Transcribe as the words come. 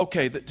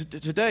Okay,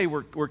 today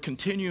we're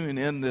continuing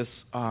in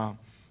this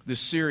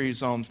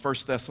series on 1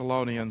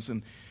 Thessalonians,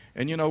 and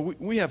you know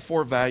we have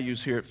four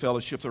values here at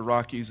Fellowship of the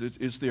Rockies.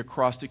 It's the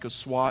acrostic of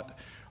SWAT.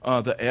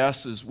 The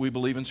S is we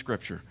believe in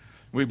Scripture.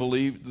 We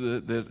believe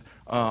that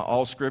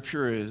all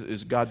Scripture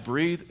is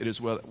God-breathed. It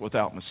is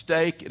without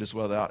mistake. It is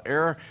without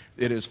error.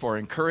 It is for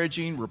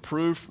encouraging,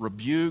 reproof,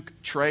 rebuke,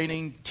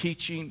 training,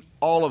 teaching,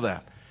 all of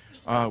that.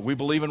 We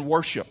believe in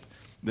worship,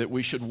 that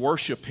we should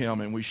worship Him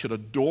and we should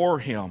adore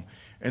Him.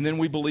 And then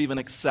we believe in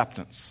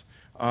acceptance,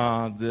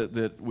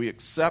 that we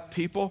accept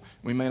people.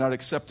 We may not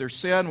accept their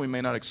sin, we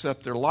may not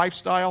accept their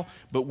lifestyle,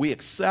 but we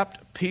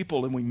accept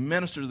people and we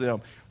minister to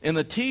them. And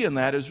the T in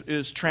that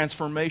is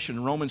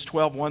transformation. Romans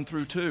 12, 1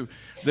 through 2,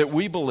 that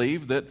we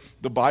believe that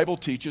the Bible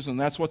teaches, and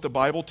that's what the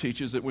Bible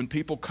teaches, that when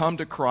people come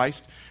to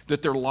Christ,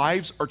 that their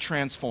lives are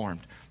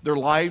transformed. Their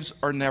lives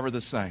are never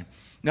the same.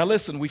 Now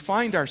listen, we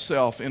find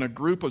ourselves in a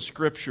group of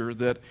Scripture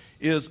that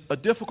is a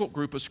difficult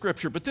group of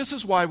Scripture, but this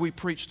is why we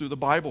preach through the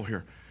Bible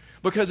here.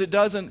 Because it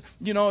doesn't,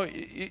 you know,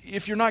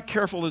 if you're not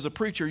careful as a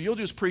preacher, you'll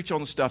just preach on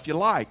the stuff you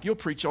like. You'll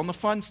preach on the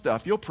fun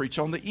stuff. You'll preach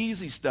on the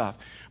easy stuff.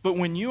 But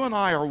when you and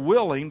I are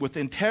willing, with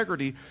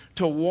integrity,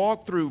 to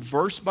walk through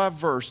verse by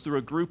verse through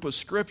a group of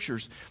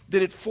Scriptures,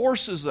 that it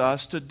forces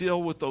us to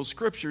deal with those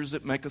Scriptures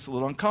that make us a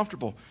little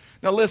uncomfortable.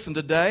 Now listen,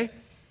 today,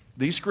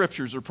 these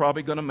Scriptures are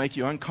probably going to make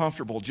you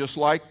uncomfortable, just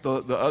like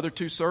the other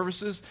two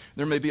services.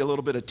 There may be a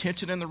little bit of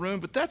tension in the room,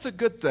 but that's a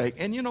good thing.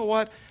 And you know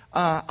what?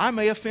 I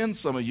may offend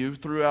some of you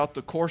throughout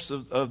the course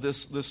of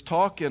this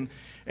talk. And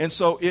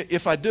so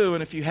if I do,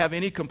 and if you have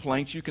any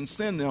complaints, you can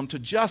send them to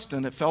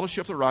Justin at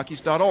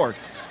fellowshiptherockies.org.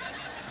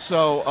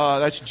 So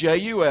that's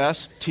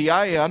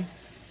Justin,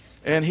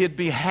 and he'd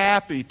be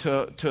happy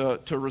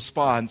to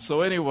respond.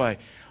 So anyway,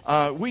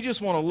 we just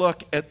want to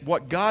look at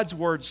what God's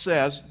Word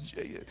says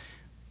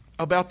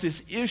about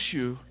this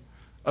issue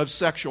of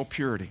sexual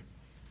purity.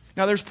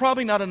 Now, there's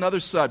probably not another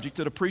subject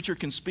that a preacher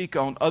can speak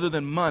on other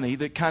than money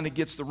that kind of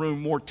gets the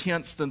room more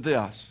tense than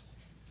this.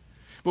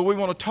 But we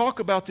want to talk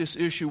about this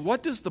issue.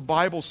 What does the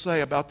Bible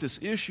say about this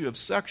issue of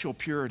sexual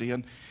purity?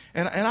 And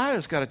I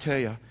just got to tell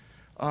you,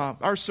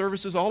 our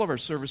services, all of our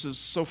services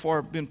so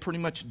far have been pretty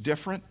much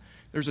different.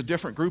 There's a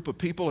different group of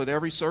people at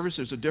every service.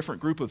 There's a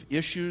different group of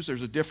issues.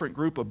 There's a different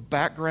group of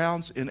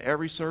backgrounds in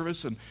every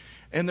service.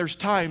 And there's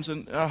times,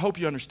 and I hope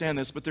you understand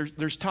this, but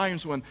there's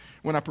times when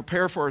I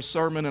prepare for a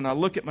sermon and I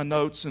look at my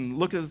notes and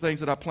look at the things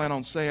that I plan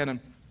on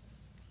saying,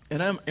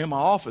 and I'm in my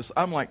office,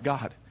 I'm like,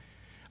 God,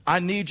 I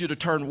need you to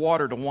turn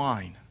water to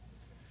wine.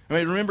 I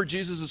mean, remember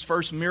Jesus'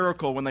 first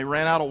miracle when they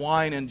ran out of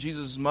wine and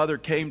Jesus' mother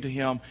came to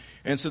him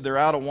and said, they're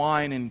out of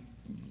wine and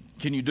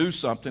can you do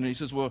something? And he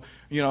says, well,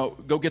 you know,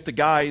 go get the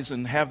guys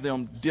and have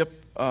them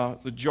dip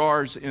the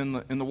jars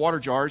in the water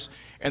jars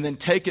and then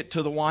take it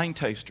to the wine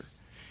taster.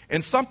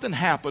 And something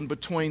happened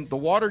between the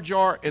water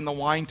jar and the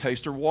wine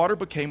taster. Water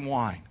became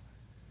wine.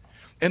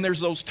 And there's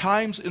those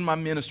times in my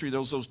ministry,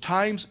 those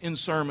times in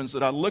sermons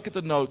that I look at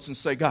the notes and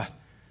say, God,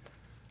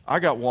 I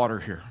got water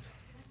here.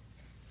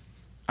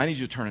 I need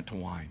you to turn it to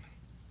wine.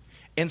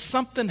 And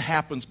something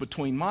happens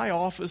between my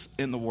office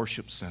and the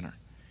worship center.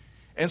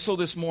 And so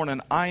this morning,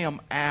 I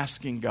am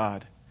asking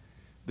God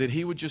that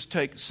He would just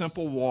take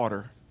simple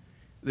water,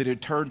 that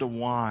it turn to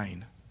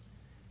wine,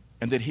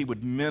 and that He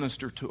would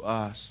minister to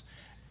us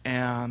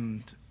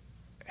and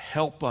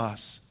help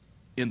us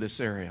in this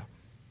area.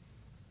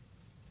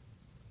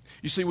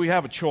 You see, we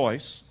have a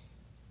choice.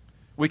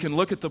 We can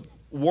look at the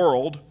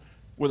world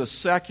with a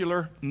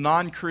secular,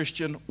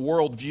 non-Christian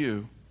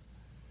worldview,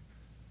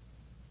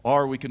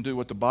 or we can do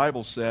what the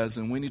Bible says,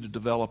 and we need to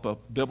develop a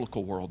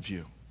biblical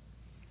worldview.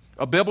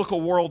 A biblical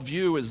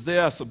worldview is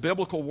this. A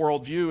biblical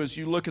worldview is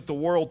you look at the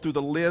world through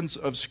the lens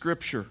of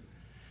Scripture,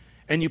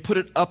 and you put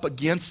it up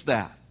against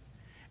that.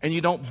 And you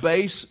don't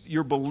base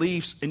your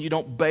beliefs and you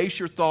don't base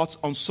your thoughts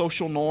on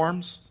social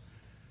norms,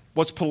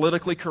 what's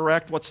politically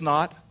correct, what's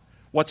not,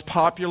 what's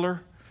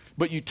popular.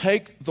 But you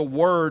take the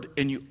Word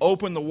and you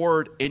open the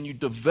Word and you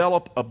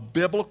develop a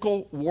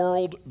biblical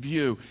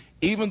worldview,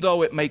 even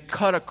though it may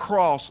cut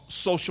across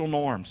social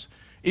norms,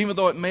 even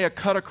though it may have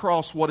cut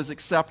across what is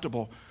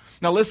acceptable.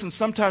 Now listen,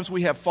 sometimes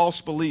we have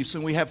false beliefs,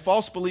 and we have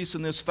false beliefs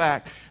in this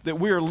fact that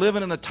we are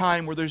living in a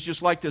time where there's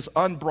just like this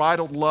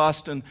unbridled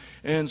lust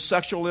and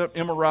sexual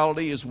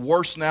immorality is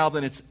worse now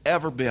than it's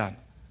ever been.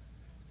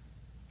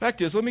 Fact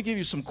is, let me give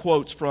you some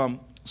quotes from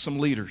some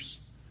leaders.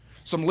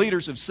 Some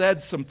leaders have said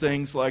some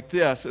things like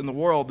this in the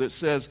world that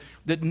says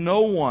that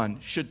no one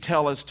should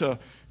tell us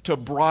to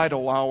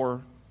bridle our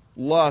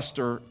lust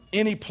or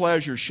any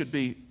pleasure should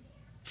be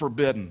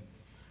forbidden.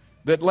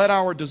 That let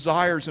our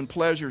desires and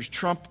pleasures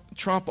trump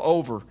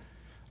over,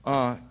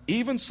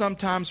 even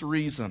sometimes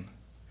reason,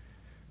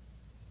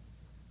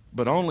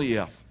 but only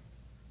if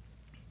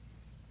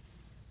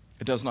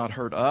it does not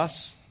hurt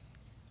us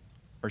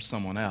or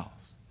someone else.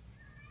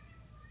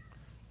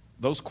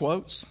 Those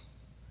quotes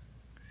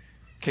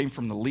came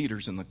from the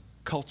leaders in the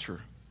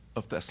culture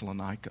of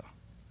Thessalonica.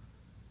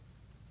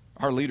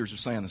 Our leaders are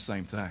saying the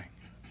same thing.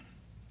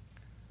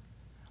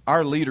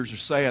 Our leaders are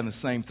saying the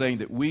same thing,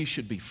 that we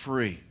should be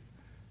free.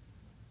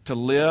 to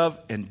live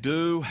and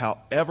do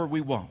however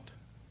we want,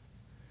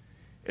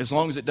 as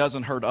long as it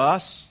doesn't hurt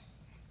us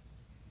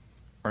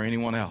or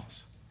anyone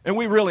else. And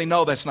we really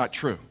know that's not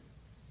true.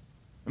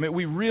 I mean,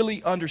 we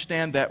really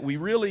understand that. We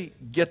really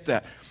get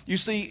that. You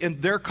see,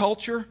 in their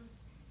culture,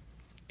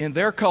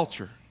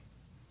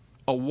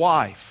 a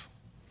wife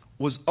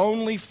was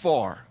only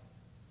for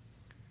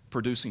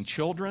producing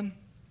children,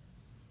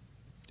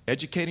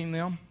 educating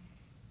them,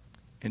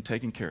 and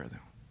taking care of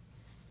them.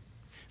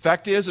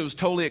 Fact is, it was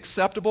totally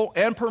acceptable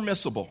and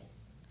permissible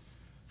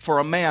for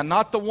a man,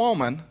 not the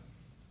woman,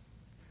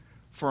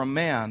 for a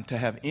man to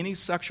have any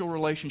sexual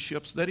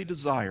relationships that he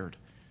desired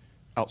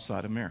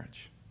outside of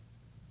marriage.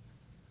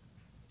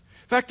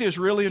 Fact is,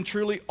 really and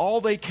truly,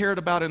 all they cared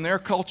about in their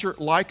culture,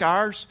 like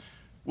ours,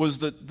 was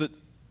the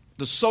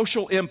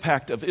social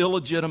impact of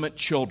illegitimate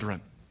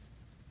children.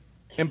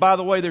 And by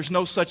the way, there's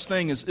no such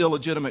thing as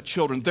illegitimate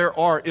children. There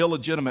are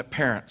illegitimate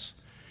parents,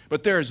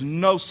 but there is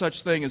no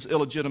such thing as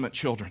illegitimate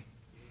children.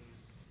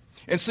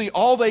 And see,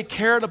 all they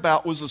cared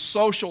about was the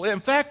social. In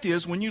fact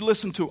is, when you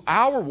listen to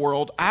our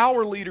world,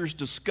 our leaders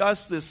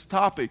discuss this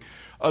topic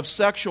of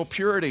sexual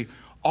purity,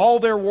 all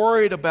they're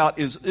worried about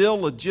is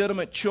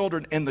illegitimate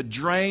children and the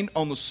drain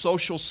on the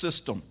social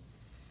system.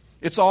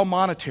 It's all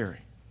monetary.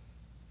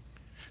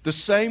 The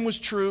same was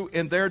true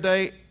in their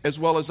day as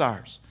well as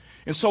ours.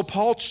 And so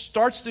Paul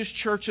starts this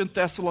church in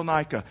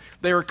Thessalonica.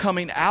 They are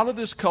coming out of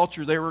this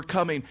culture. They were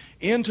coming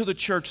into the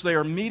church. They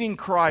are meeting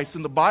Christ.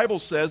 And the Bible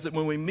says that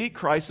when we meet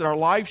Christ, that our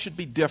lives should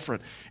be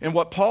different. And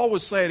what Paul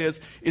was saying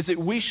is that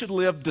we should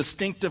live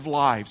distinctive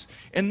lives.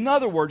 In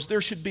other words,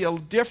 there should be a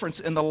difference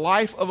in the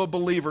life of a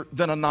believer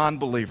than a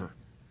non-believer.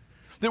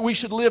 That we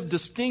should live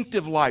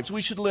distinctive lives.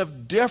 We should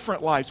live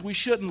different lives. We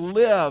shouldn't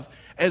live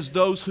as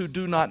those who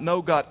do not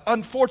know God.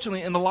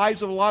 Unfortunately, in the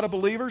lives of a lot of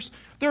believers,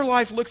 their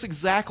life looks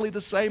exactly the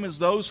same as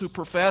those who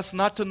profess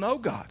not to know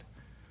God.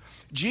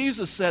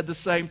 Jesus said the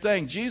same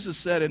thing. Jesus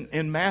said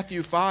in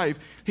Matthew 5,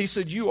 he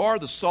said, "You are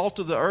the salt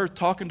of the earth,"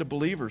 talking to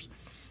believers.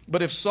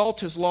 "But if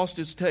salt has lost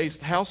its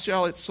taste, how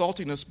shall its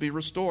saltiness be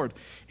restored?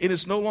 It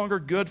is no longer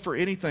good for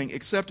anything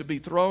except to be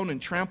thrown and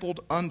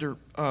trampled under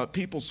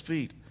people's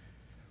feet."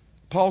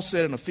 Paul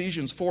said in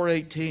Ephesians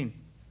 4:18,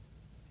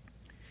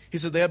 he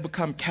said, "They have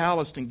become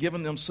calloused and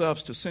given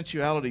themselves to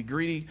sensuality,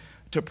 greedy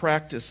to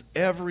practice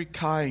every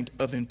kind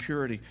of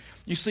impurity."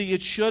 You see,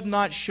 it should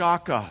not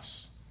shock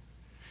us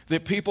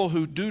that people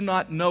who do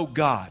not know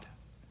God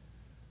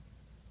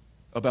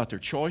about their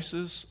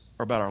choices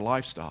or about our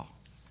lifestyle.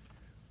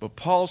 But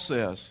Paul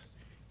says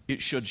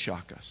it should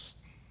shock us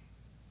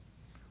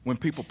when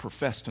people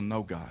profess to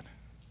know God,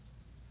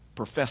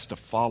 profess to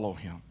follow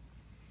Him,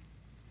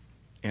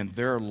 and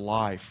their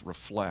life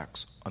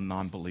reflects a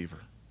non-believer.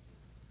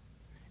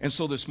 And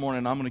so this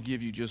morning, I'm going to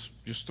give you just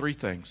three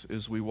things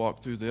as we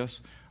walk through this.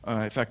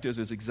 In fact,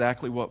 it's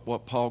exactly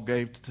what Paul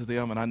gave to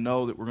them. And I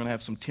know that we're going to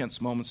have some tense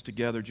moments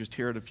together just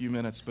here in a few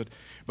minutes. But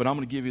I'm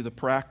going to give you the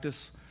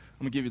practice.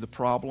 I'm going to give you the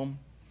problem.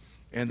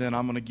 And then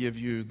I'm going to give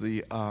you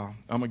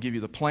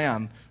the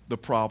plan, the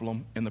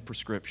problem, and the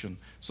prescription.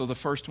 So the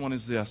first one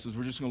is this.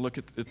 We're just going to look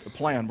at the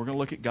plan. We're going to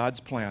look at God's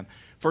plan.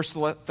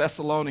 1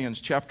 Thessalonians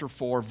chapter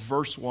 4,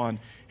 verse 1.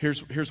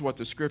 Here's what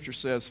the Scripture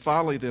says.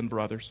 "Finally then,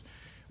 brothers,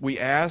 we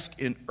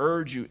ask and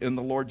urge you in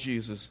the Lord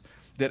Jesus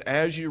that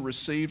as you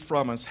received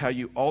from us how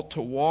you ought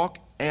to walk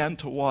and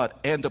to what?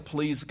 And to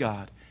please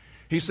God."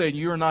 He's saying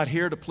you are not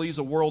here to please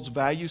a world's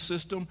value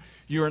system.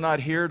 You are not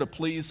here to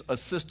please a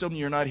system.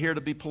 You're not here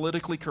to be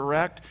politically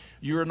correct.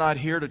 You are not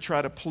here to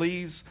try to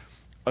please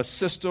a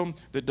system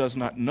that does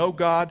not know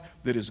God,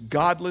 that is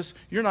godless.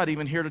 You're not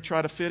even here to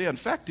try to fit in.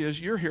 Fact is,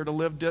 you're here to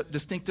live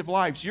distinctive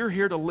lives. You're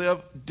here to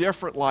live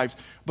different lives.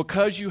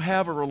 Because you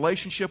have a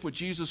relationship with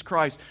Jesus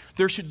Christ,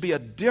 there should be a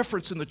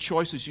difference in the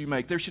choices you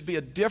make. There should be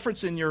a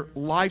difference in your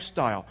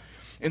lifestyle.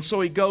 And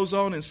so he goes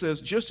on and says,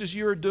 just as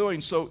you're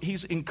doing, so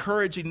he's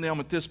encouraging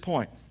them at this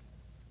point,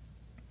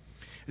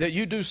 that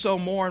you do so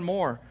more and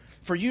more.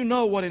 For you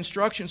know what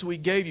instructions we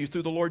gave you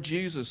through the Lord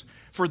Jesus.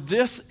 For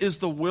this is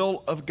the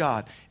will of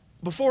God.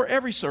 Before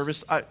every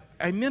service,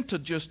 I meant to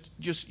just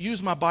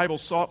use my Bible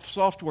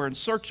software and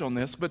search on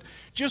this, but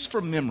just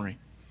from memory,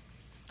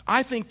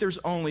 I think there's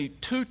only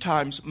 2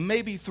 times,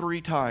 maybe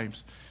 3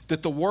 times,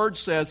 that the Word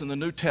says in the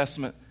New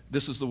Testament,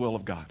 this is the will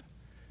of God.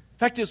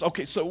 Fact is,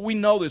 okay, so we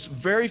know this.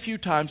 Very few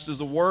times does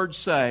the Word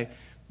say,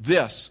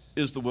 this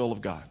is the will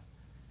of God.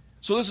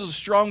 So this is a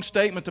strong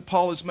statement that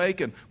Paul is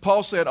making.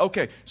 Paul said,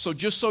 okay, so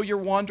just so you're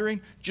wondering,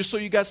 just so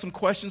you got some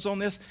questions on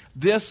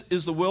this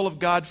is the will of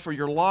God for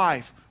your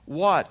life.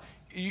 What?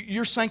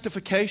 Your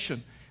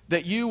sanctification,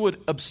 that you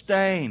would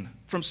abstain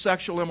from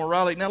sexual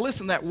immorality. Now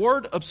listen, that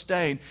word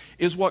abstain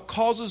is what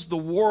causes the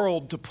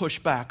world to push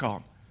back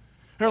on.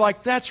 They're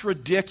like, that's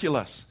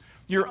ridiculous.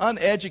 You're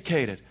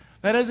uneducated.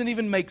 That doesn't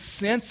even make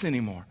sense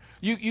anymore.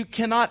 You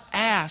cannot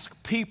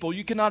ask people,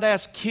 you cannot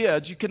ask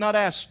kids, you cannot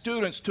ask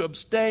students to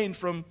abstain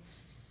from.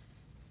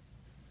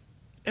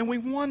 And we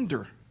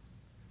wonder,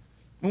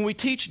 when we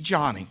teach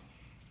Johnny,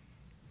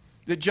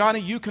 that Johnny,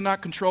 you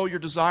cannot control your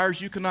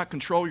desires, you cannot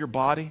control your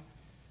body.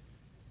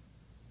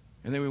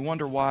 And then we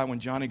wonder why when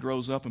Johnny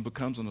grows up and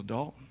becomes an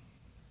adult,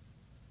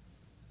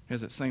 he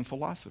has that same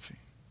philosophy.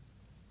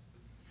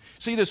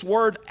 See, this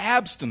word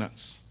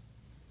abstinence.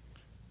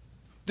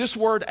 This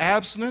word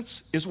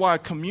abstinence is why a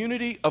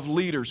community of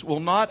leaders will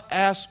not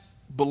ask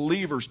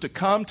believers to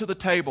come to the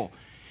table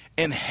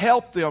and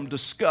help them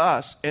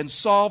discuss and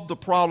solve the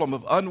problem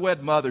of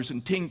unwed mothers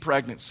and teen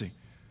pregnancy.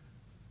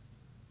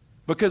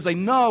 Because they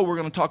know we're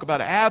going to talk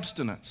about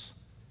abstinence.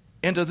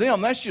 And to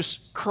them, that's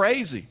just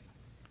crazy.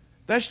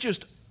 That's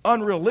just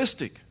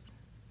unrealistic.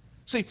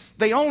 See,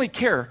 they only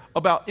care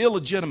about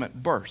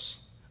illegitimate births.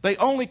 They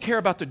only care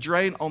about the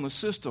drain on the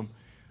system.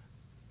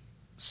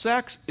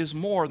 Sex is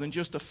more than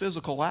just a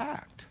physical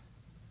act.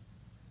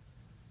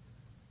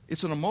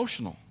 It's an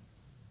emotional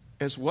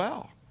as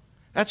well.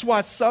 That's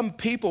why some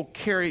people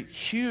carry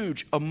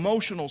huge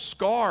emotional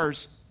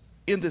scars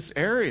in this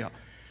area.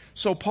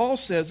 So Paul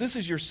says this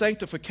is your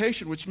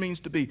sanctification, which means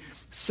to be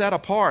set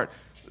apart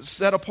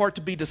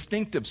to be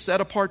distinctive, set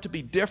apart to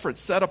be different,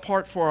 set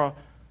apart for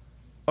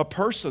a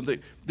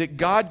person, that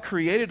God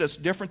created us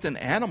different than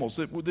animals,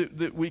 that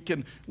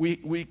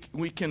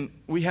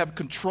we have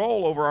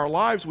control over our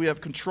lives, we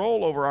have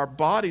control over our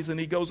bodies. And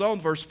he goes on,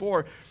 verse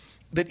 4,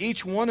 that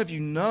each one of you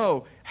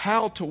know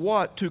how to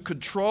what? To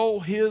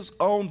control his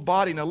own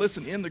body. Now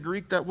listen, in the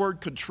Greek, that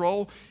word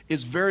control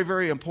is very,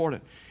 very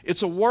important.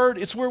 It's a word,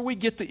 it's where we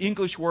get the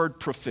English word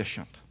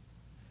proficient.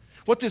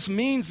 What this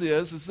means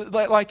is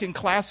that like in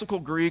classical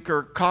Greek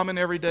or common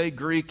everyday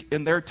Greek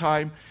in their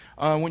time,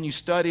 when you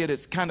study it,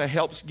 it kind of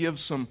helps give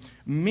some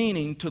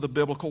meaning to the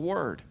biblical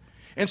word.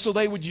 And so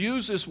they would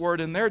use this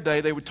word in their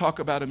day. They would talk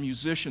about a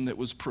musician that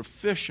was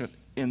proficient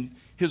in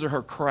his or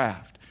her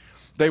craft.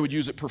 They would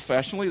use it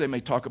professionally. They may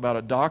talk about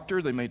a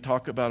doctor. They may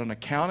talk about an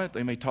accountant.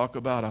 They may talk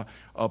about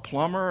a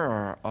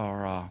plumber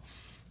or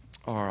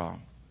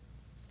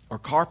a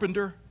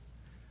carpenter,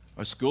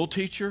 a school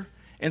teacher,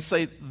 and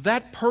say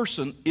that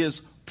person is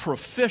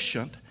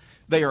proficient.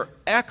 They are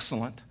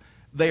excellent.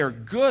 They are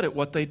good at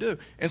what they do.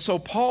 And so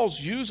Paul's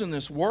using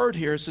this word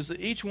here. It says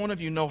that each one of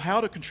you know how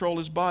to control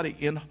his body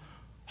in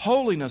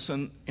holiness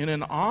and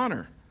in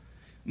honor,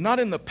 not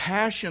in the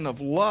passion of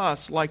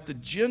lust like the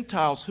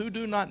Gentiles who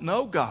do not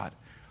know God.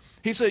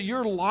 He said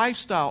your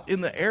lifestyle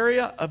in the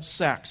area of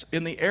sex,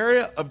 in the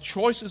area of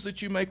choices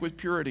that you make with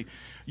purity,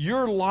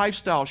 your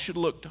lifestyle should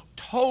look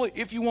totally,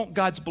 if you want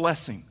God's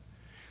blessing.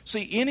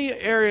 See, any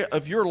area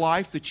of your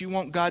life that you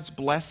want God's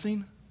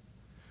blessing,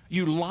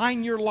 you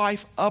line your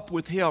life up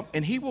with Him,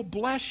 and He will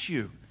bless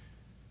you.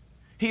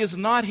 He is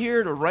not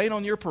here to rain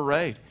on your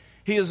parade.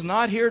 He is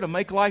not here to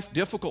make life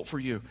difficult for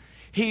you.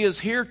 He is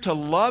here to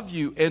love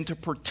you and to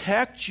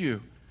protect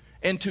you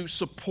and to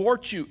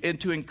support you and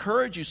to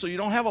encourage you so you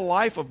don't have a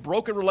life of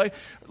broken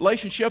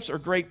relationships or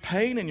great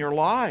pain in your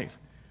life.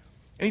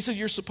 And he said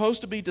you're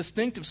supposed to be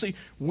distinctive. See,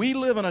 we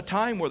live in a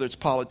time, whether it's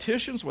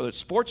politicians, whether it's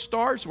sports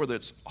stars, whether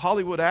it's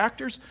Hollywood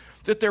actors,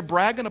 that they're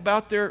bragging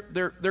about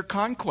their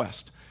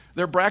conquest.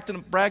 They're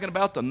bragging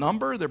about the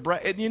number.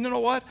 And you know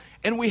what?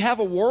 And we have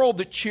a world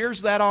that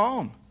cheers that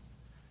on.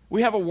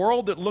 We have a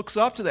world that looks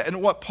up to that.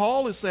 And what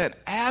Paul is saying,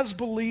 as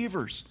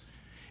believers,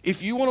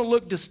 if you want to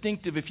look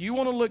distinctive, if you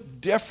want to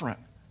look different,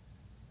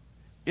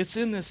 it's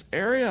in this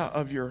area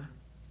of your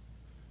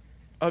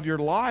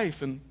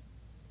life. And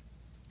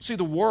see,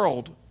 the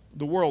world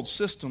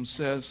system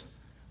says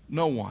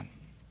no one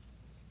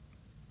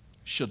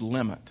should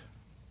limit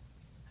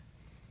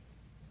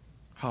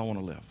how I want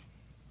to live.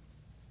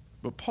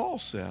 But Paul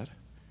said,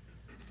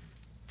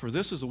 for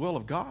this is the will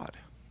of God.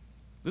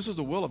 This is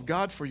the will of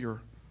God for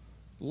your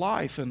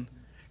life. And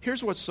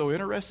here's what's so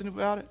interesting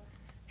about it.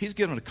 He's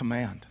given a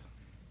command.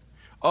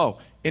 Oh,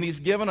 and he's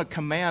given a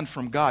command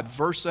from God.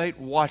 Verse 8,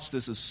 watch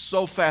this, is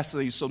so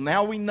fascinating. So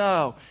now we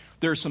know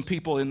there are some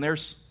people in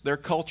their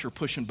culture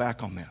pushing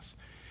back on this.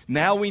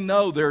 Now we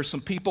know there are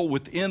some people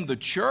within the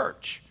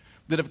church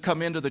that have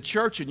come into the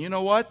church, and you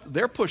know what?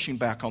 They're pushing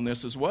back on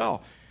this as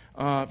well.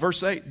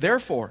 Verse 8,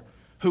 therefore,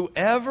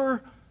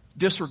 whoever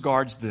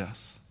disregards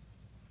this,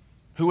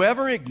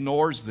 whoever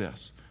ignores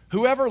this,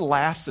 whoever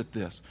laughs at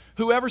this,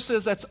 whoever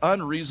says that's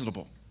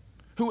unreasonable,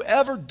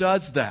 whoever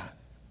does that,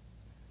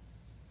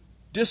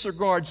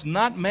 disregards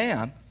not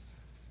man,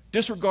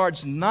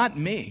 disregards not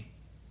me,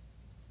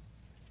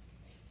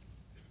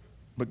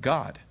 but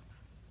God,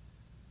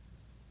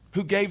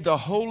 who gave the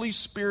Holy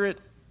Spirit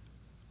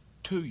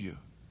to you.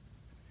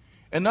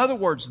 In other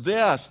words,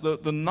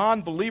 the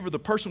non-believer, the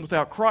person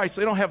without Christ,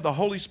 they don't have the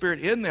Holy Spirit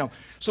in them,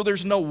 so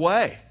there's no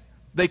way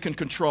they can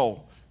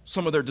control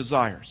some of their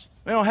desires.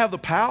 They don't have the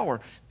power.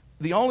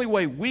 The only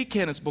way we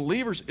can as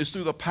believers is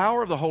through the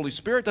power of the Holy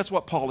Spirit. That's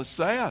what Paul is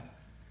saying.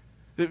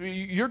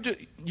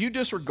 You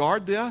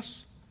disregard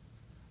this,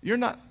 you're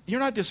not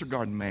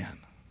disregarding man.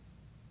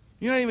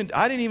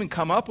 I didn't even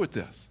come up with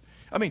this.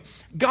 I mean,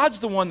 God's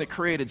the one that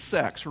created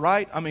sex,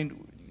 right? I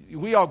mean,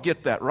 we all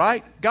get that,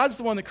 right? God's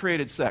the one that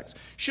created sex.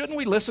 Shouldn't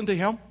we listen to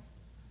Him?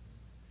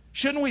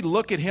 Shouldn't we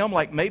look at Him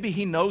like maybe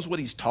He knows what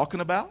He's talking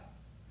about?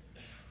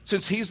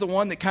 Since He's the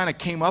one that kind of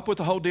came up with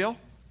the whole deal?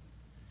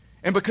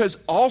 And because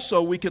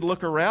also we could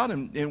look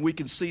around and we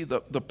can see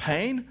the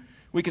pain,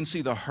 We can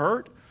see the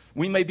hurt.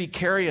 We may be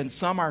carrying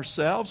some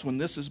ourselves when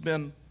this has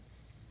been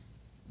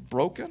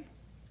broken.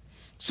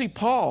 See,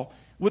 Paul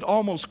would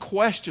almost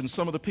question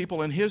some of the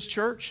people in his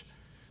church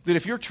that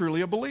if you're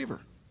truly a believer,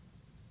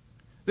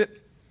 that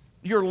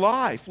your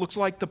life looks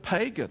like the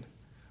pagan.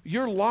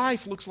 Your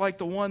life looks like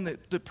the one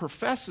that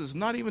professes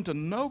not even to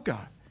know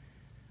God.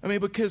 I mean,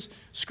 because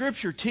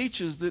Scripture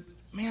teaches that,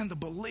 man, the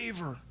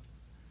believer,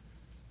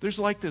 there's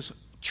like this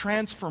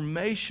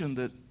transformation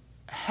that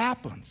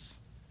happens,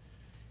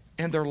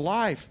 and their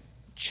life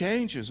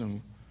changes,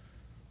 and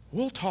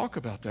we'll talk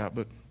about that.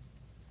 But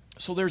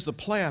so there's the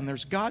plan,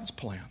 there's God's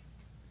plan.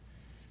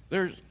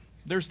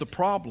 There's the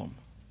problem.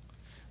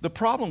 The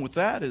problem with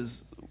that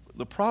is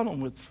the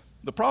problem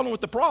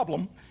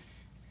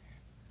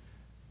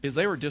is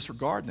they were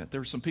disregarding it.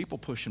 There were some people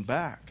pushing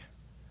back.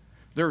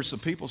 There were some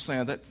people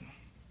saying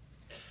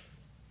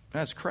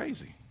that's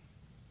crazy.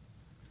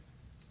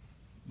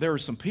 There were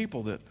some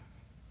people that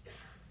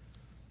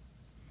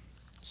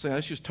say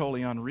that's just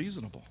totally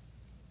unreasonable.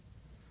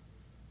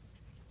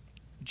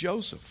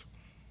 Joseph.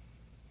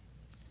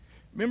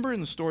 Remember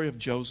in the story of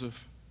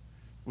Joseph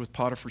with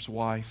Potiphar's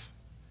wife,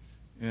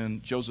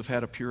 and Joseph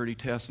had a purity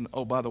test, and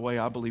oh, by the way,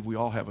 I believe we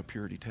all have a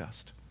purity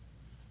test.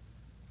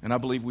 And I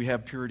believe we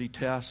have purity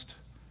tests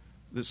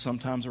that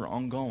sometimes are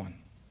ongoing.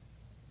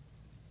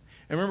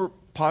 And remember,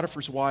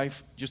 Potiphar's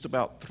wife just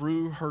about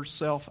threw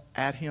herself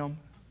at him.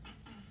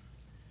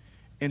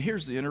 And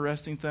here's the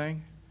interesting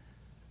thing.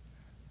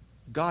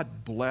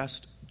 God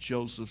blessed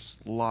Joseph's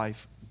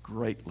life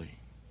greatly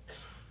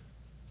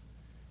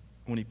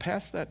when he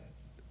passed that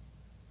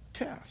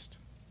test.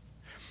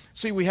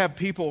 See, we have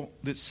people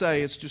that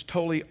say it's just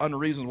totally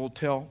unreasonable to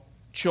tell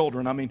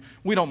children. I mean,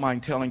 we don't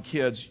mind telling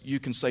kids you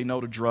can say no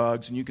to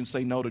drugs, and you can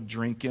say no to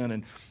drinking,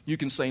 and you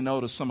can say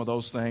no to some of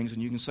those things,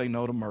 and you can say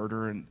no to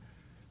murder.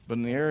 But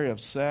in the area of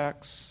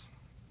sex,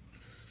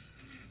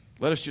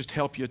 let us just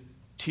help you,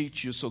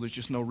 teach you, so there's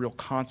just no real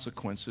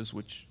consequences,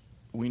 which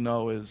we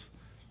know is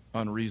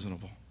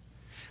unreasonable.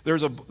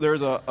 There's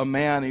a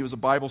man, he was a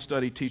Bible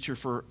study teacher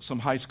for some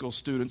high school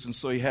students, and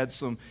so he had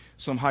some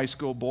high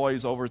school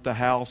boys over at the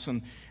house,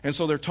 and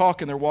so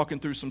they're walking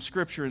through some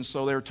scripture, and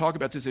so they were talking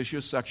about this issue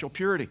of sexual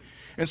purity.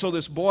 And so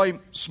this boy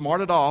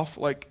smarted off,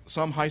 like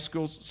some high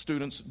school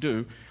students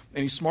do,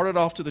 and he smarted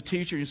off to the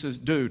teacher, and he says,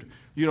 "Dude,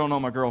 you don't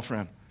know my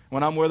girlfriend.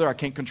 When I'm with her, I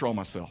can't control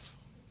myself."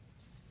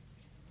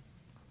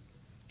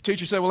 The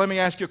teacher said, "Well, let me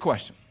ask you a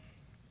question.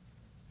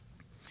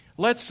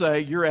 Let's say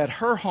you're at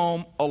her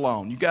home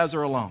alone. You guys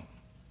are alone.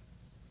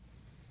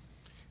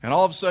 And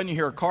all of a sudden you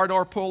hear a car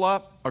pull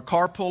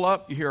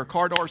up, you hear a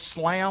car door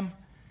slam,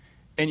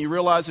 and you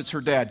realize it's her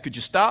dad. Could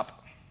you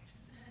stop?"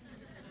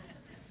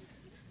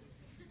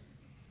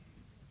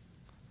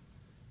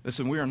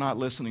 Listen, we are not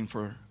listening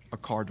for a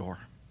car door.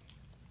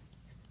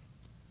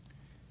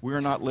 We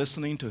are not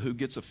listening to who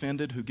gets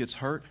offended, who gets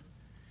hurt.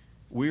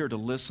 We are to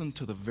listen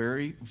to the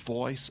very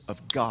voice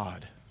of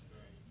God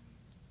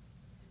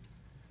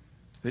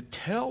that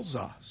tells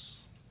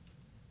us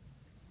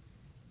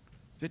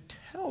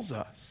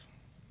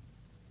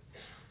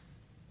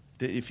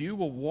that if you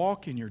will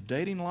walk in your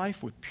dating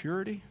life with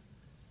purity,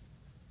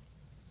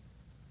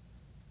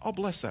 I'll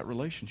bless that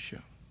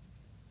relationship.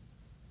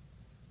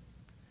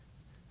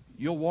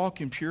 You'll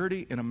walk in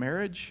purity in a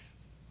marriage,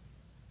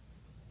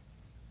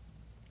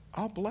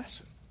 I'll bless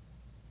it.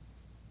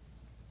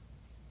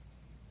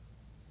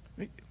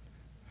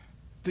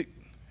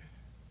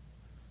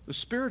 The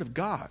Spirit of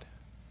God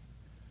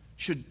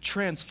should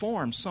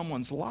transform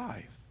someone's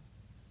life.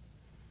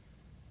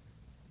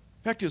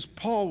 In fact, as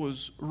Paul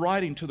was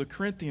writing to the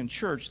Corinthian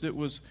church that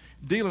was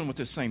dealing with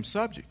the same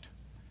subject.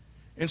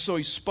 And so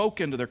he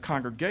spoke into their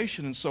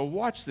congregation. And so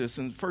watch this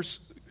in 1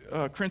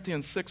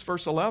 Corinthians 6,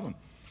 verse 11.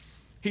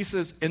 He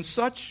says, "And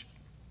such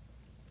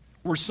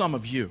were some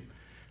of you."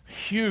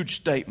 Huge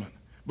statement,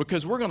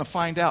 because we're going to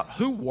find out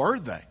who were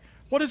they.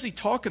 What is he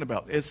talking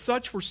about? "As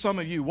such were some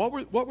of you."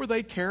 What were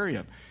they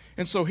carrying?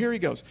 And so here he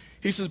goes.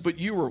 He says, "But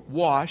you were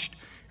washed."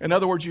 In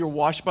other words, you were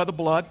washed by the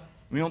blood.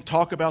 We don't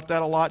talk about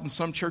that a lot in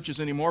some churches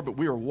anymore, but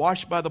we were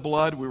washed by the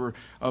blood. We were,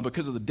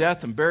 because of the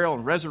death and burial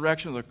and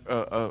resurrection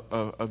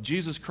of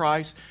Jesus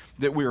Christ,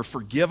 that we are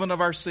forgiven of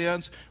our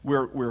sins.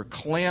 We're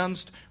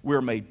cleansed.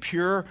 We're made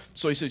pure.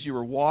 So he says you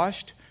were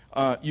washed.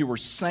 You were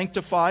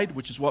sanctified,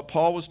 which is what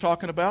Paul was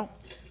talking about.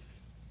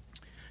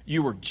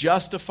 You were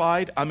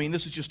justified. I mean,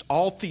 this is just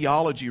all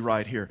theology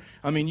right here.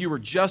 I mean, you were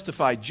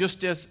justified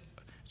just as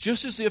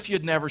if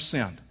you'd never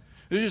sinned.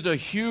 This is a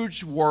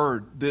huge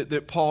word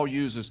that Paul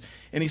uses.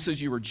 And he says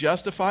you were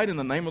justified in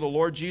the name of the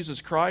Lord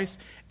Jesus Christ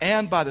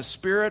and by the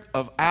Spirit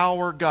of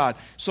our God.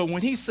 So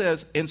when he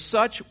says, "And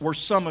such were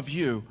some of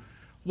you,"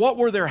 what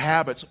were their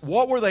habits?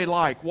 What were they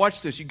like?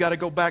 Watch this. You've got to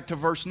go back to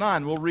verse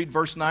 9. We'll read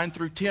verse 9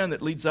 through 10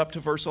 that leads up to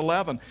verse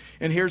 11.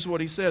 And here's what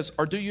he says.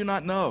 "Or do you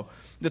not know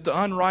that the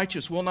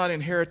unrighteous will not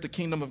inherit the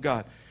kingdom of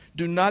God?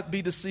 Do not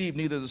be deceived,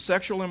 neither the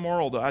sexual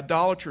immoral, the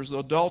idolaters, the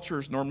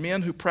adulterers, nor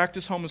men who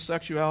practice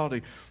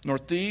homosexuality, nor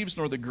thieves,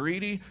 nor the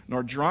greedy,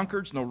 nor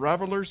drunkards, nor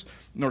revelers,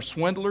 nor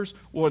swindlers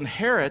will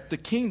inherit the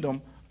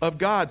kingdom of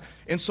God.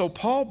 And so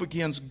Paul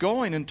begins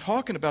going and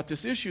talking about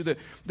this issue that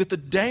the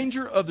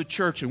danger of the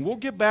church, and we'll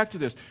get back to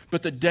this,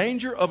 but the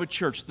danger of a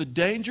church, the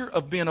danger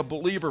of being a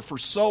believer for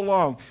so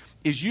long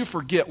is you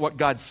forget what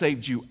God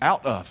saved you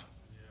out of.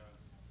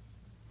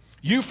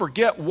 You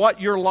forget what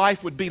your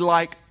life would be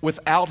like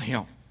without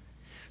Him.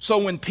 So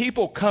when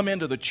people come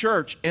into the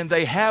church and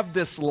they have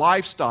this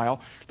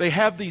lifestyle, they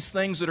have these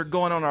things that are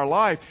going on in our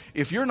life,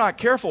 if you're not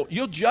careful,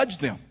 you'll judge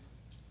them.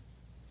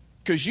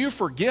 Because you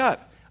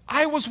forget,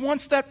 I was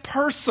once that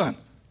person.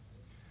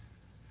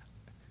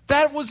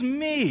 That was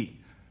me.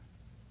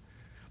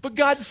 But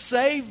God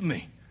saved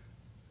me.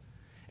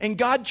 And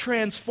God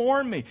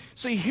transformed me.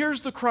 See,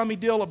 here's the crummy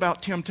deal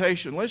about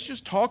temptation. Let's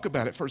just talk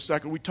about it for a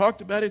second. We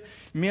talked about it,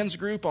 men's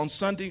group on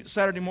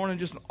Saturday morning,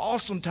 just an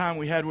awesome time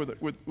we had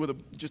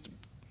with just a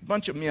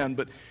bunch of men.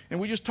 And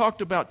we just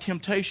talked about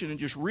temptation in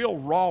just real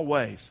raw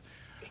ways.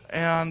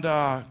 And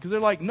because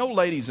they're like, no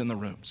ladies in the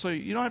room. So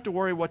you don't have to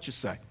worry what you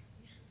say.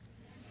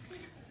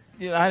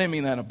 Yeah, I didn't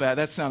mean that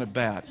that sounded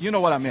bad. You know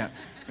what I meant.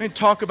 I mean,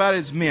 talk about it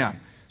as men.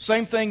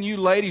 Same thing you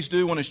ladies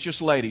do when it's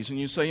just ladies. And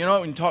you say, you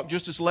know, we can talk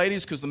just as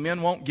ladies because the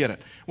men won't get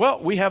it.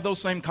 Well, we have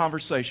those same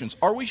conversations,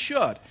 or we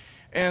should.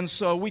 And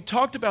so we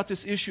talked about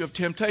this issue of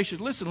temptation.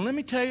 Listen, let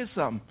me tell you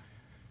something.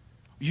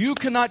 You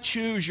cannot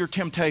choose your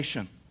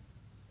temptation.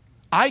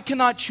 I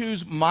cannot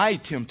choose my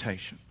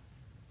temptation.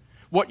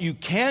 What you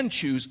can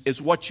choose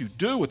is what you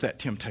do with that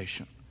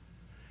temptation.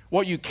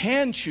 What you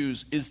can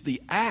choose is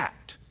the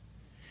act.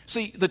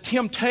 See, the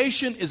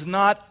temptation is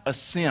not a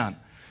sin.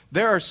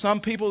 There are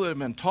some people that have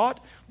been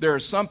taught, there are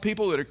some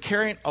people that are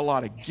carrying a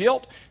lot of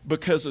guilt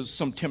because of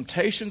some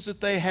temptations that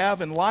they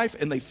have in life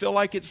and they feel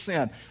like it's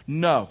sin.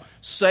 No,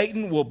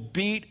 Satan will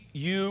beat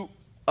you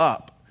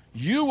up.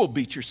 You will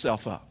beat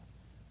yourself up.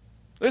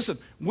 Listen,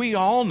 we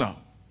all know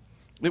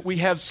that we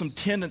have some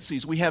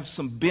tendencies, we have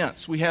some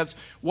bents, we have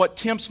what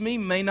tempts me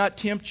may not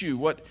tempt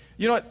you.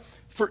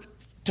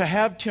 To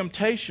have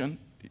temptation,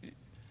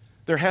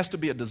 there has to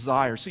be a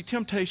desire. See,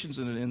 temptation's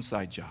an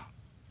inside job.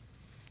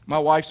 My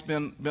wife's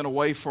been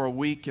away for a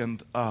week,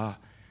 and I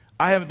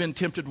haven't been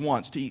tempted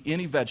once to eat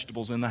any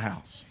vegetables in the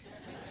house.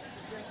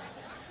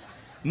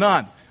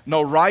 None.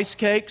 No rice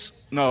cakes,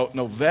 no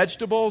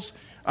vegetables.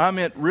 I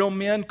mean, real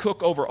men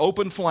cook over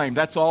open flame.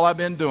 That's all I've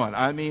been doing.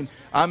 I mean,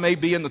 I may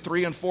be in the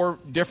 3 and 4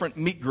 different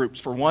meat groups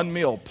for one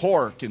meal.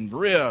 Pork and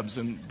ribs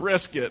and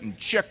brisket and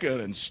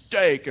chicken and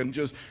steak and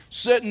just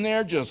sitting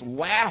there just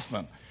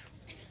laughing.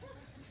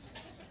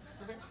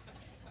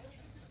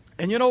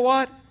 And you know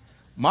what?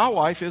 My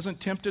wife isn't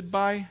tempted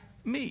by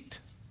meat.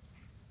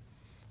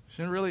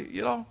 She's really,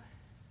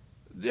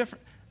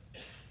 different.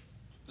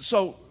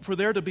 So for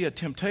there to be a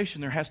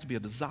temptation, there has to be a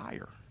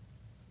desire.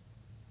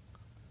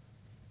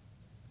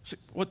 See,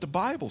 what the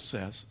Bible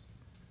says,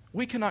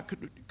 we cannot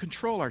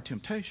control our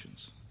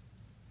temptations.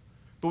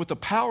 But with the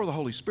power of the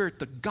Holy Spirit,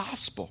 the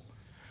gospel.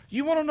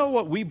 You want to know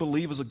what we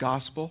believe is a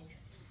gospel?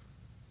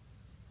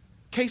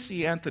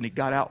 Casey Anthony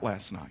got out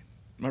last night.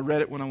 I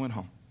read it when I went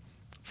home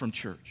from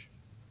church.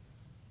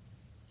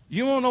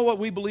 You want to know what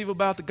we believe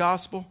about the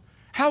gospel?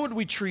 How would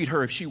we treat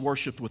her if she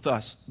worshiped with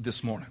us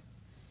this morning?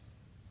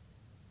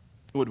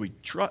 Would we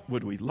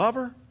love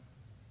her?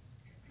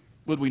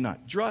 Would we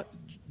not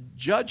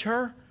judge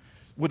her?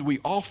 Would we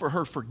offer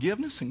her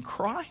forgiveness in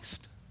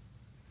Christ?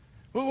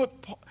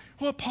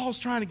 What Paul's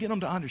trying to get them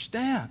to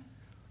understand,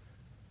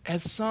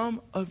 as some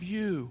of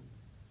you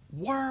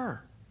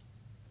were.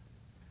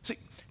 See,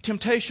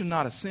 temptation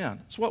not a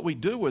sin. It's what we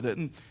do with it.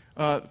 And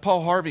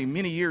Paul Harvey,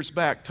 many years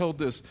back, told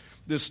this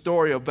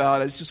story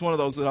about it. It's just one of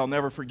those that I'll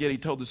never forget. He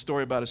told this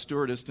story about a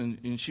stewardess,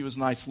 and she was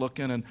nice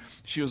looking, and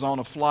she was on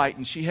a flight,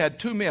 and she had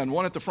 2 men,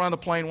 one at the front of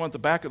the plane, one at the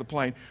back of the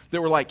plane,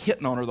 that were like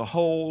hitting on her the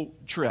whole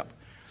trip.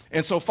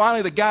 And so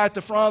finally the guy at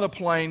the front of the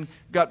plane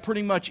got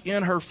pretty much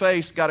in her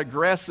face, got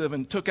aggressive,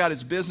 and took out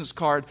his business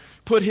card,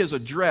 put his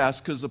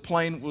address, because the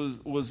plane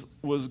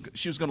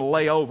she was going to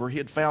lay over. He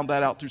had found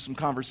that out through some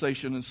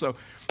conversation. And so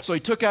he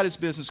took out his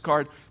business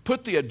card,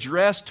 put the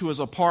address to his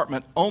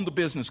apartment on the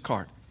business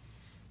card,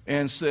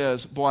 and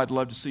says, boy, I'd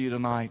love to see you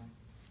tonight.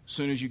 As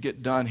soon as you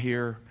get done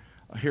here,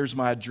 here's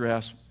my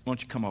address. Why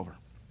don't you come over?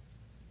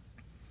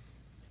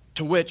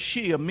 To which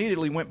she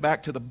immediately went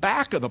back to the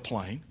back of the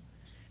plane,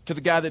 to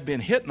the guy that had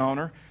been hitting on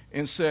her,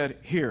 and said,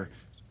 here,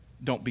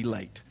 don't be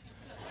late.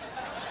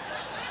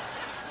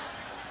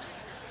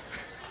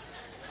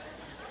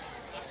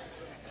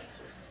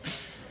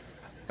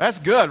 That's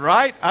good,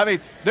 right? I mean,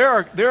 there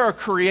are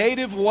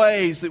creative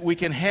ways that we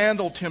can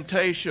handle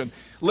temptation.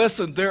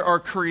 Listen, there are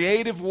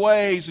creative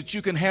ways that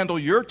you can handle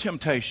your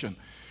temptation.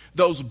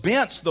 Those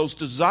bents, those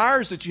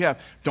desires that you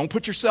have. Don't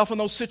put yourself in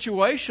those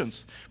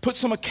situations. Put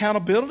some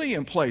accountability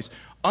in place.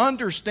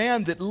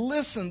 Understand that,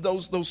 listen,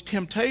 those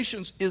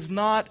temptations is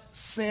not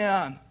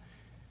sin.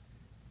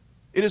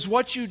 It is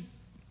what you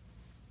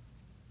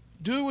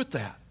do with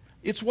that.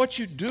 It's what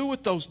you do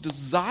with those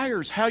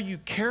desires, how you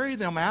carry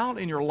them out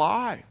in your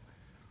life.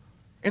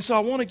 And so I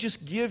want to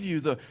just give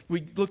you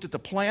we looked at the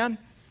plan,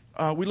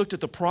 we looked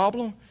at the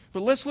problem,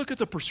 But let's look at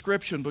the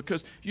prescription,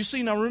 because you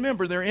see, now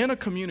remember, they're in a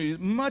community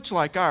much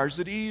like ours,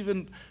 that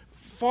even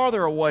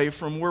farther away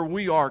from where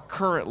we are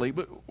currently,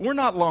 but we're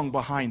not long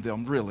behind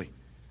them, really.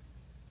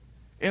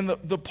 And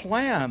the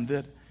plan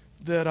that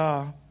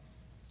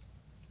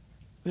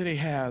he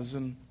has,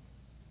 and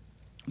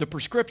the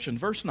prescription,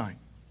 verse 9.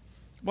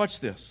 Watch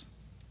this.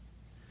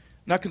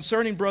 Now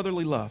concerning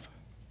brotherly love.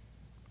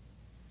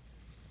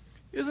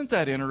 Isn't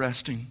that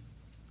interesting?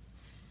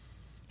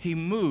 He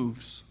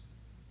moves.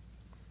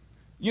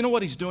 You know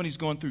what he's doing? He's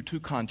going through two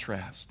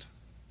contrasts.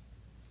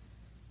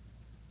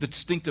 The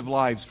distinctive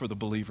lives for the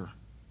believer.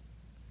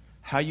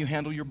 How you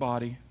handle your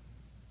body.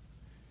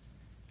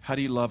 How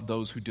do you love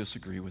those who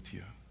disagree with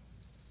you?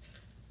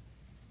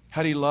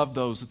 How do you love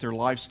those that their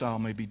lifestyle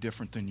may be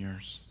different than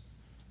yours,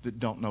 that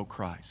don't know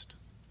Christ?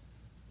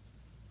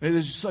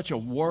 There's such a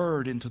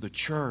word into the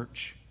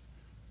church.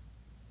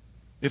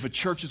 If a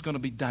church is going to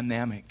be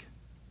dynamic,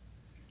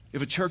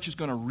 if a church is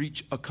going to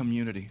reach a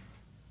community,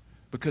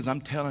 because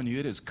I'm telling you,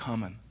 it is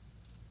coming.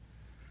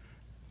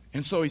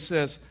 And so he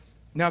says,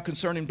 now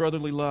concerning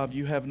brotherly love,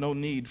 you have no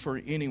need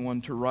for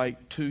anyone to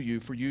write to you,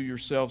 for you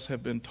yourselves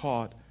have been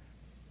taught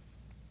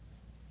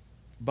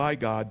by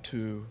God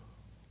to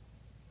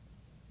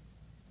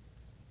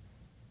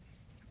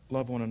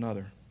love one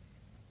another.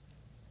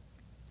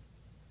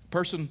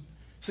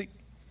 See,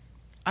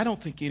 I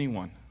don't think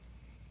anyone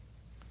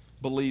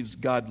believes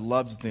God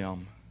loves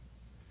them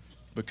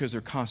because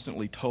they're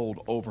constantly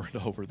told over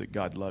and over that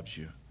God loves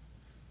you.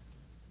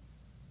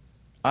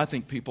 I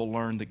think people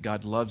learn that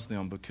God loves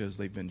them because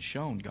they've been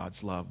shown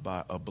God's love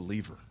by a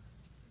believer.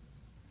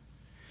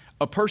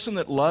 A person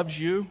that loves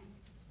you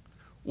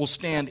will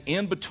stand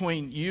in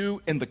between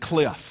you and the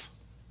cliff,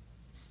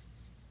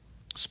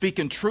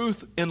 speaking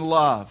truth in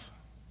love,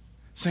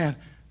 saying,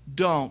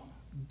 don't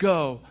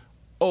go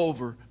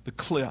over the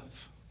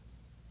cliff.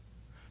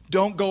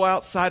 Don't go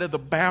outside of the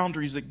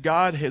boundaries that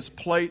God has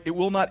placed. It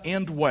will not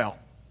end well.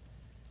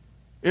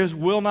 It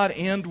will not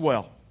end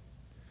well.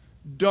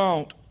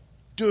 Don't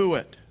do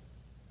it.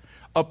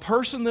 A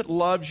person that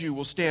loves you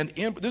will stand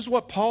in. This is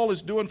what Paul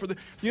is doing for the.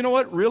 You know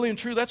what? Really and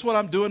true, that's what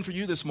I'm doing for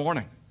you this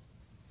morning.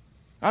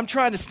 I'm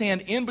trying to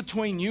stand in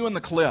between you and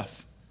the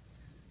cliff.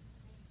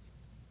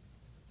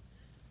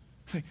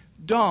 Say,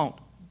 don't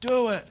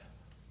do it.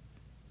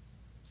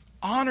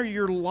 Honor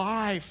your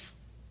life.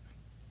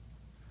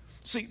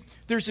 See,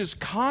 there's this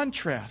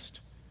contrast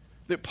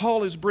that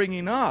Paul is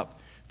bringing up.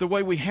 The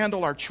way we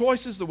handle our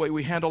choices, the way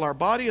we handle our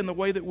body, and the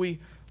way that we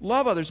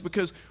love others.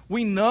 Because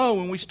we know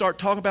when we start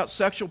talking about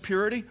sexual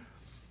purity,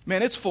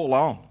 man, it's full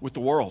on with the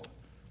world.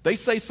 They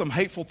say some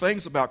hateful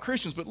things about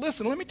Christians, but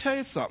listen, let me tell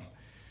you something.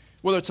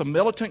 Whether it's a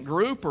militant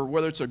group, or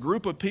whether it's a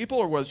group of people,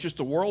 or whether it's just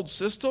a world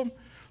system,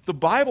 the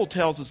Bible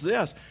tells us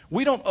this.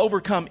 We don't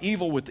overcome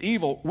evil with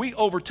evil. We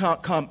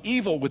overcome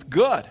evil with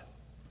good.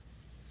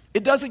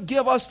 It doesn't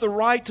give us the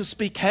right to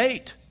speak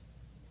hate.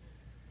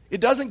 It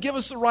doesn't give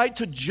us the right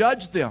to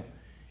judge them.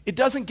 It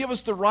doesn't give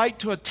us the right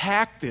to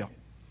attack them.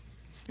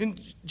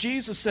 And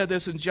Jesus said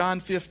this in John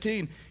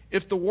 15.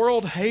 If the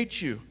world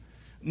hates you,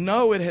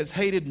 know it has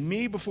hated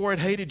me before it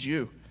hated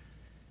you.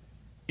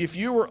 If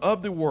you were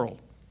of the world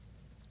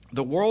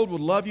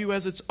would love you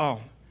as its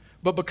own.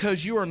 But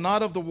because you are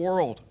not of the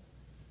world,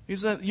 he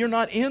said, you're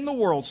not in the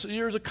world, so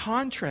there's a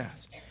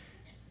contrast.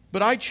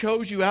 But I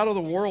chose you out of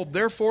the world,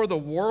 therefore the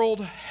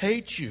world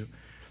hates you.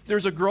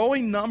 There's a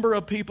growing number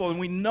of people, and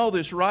we know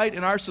this, right,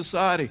 in our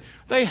society.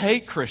 They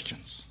hate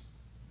Christians.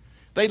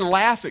 They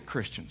laugh at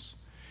Christians.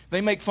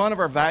 They make fun of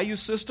our value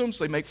systems.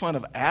 They make fun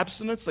of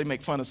abstinence. They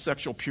make fun of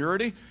sexual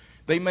purity.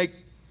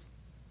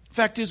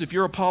 Fact is, if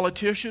you're a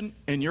politician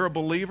and you're a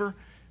believer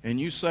and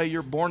you say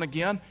you're born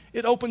again,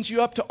 it opens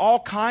you up to all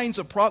kinds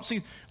of problems.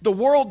 See, the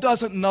world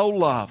doesn't know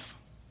love.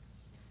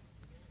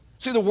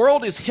 See, the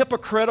world is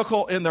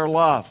hypocritical in their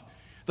love.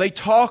 They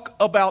talk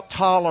about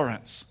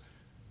tolerance.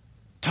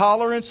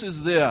 Tolerance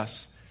is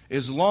this.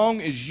 As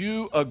long as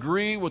you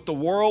agree with the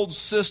world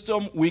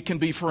system, we can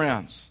be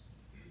friends.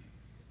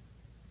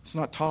 It's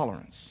not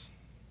tolerance.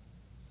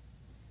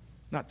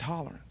 Not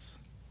tolerance.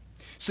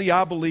 See,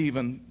 I believe,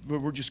 and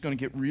we're just going to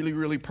get really,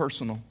 really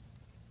personal,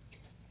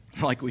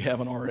 like we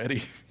haven't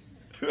already.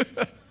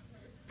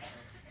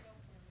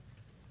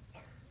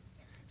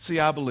 See,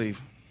 I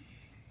believe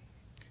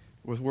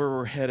with where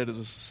we're headed as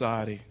a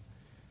society,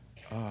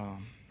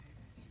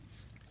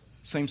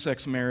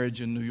 same-sex marriage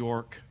in New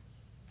York,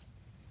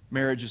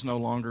 marriage is no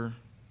longer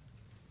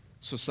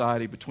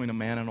society between a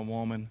man and a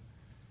woman.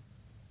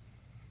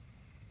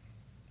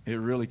 It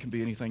really can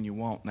be anything you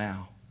want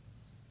now.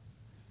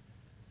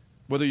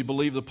 Whether you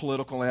believe the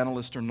political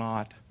analyst or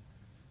not,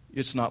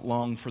 it's not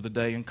long for the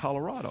day in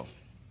Colorado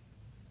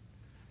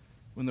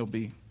when there'll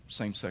be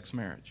same-sex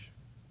marriage.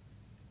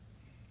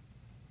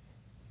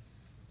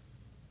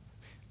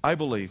 I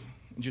believe,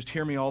 and just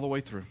hear me all the way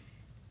through,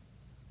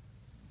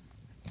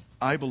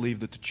 I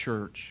believe that the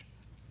church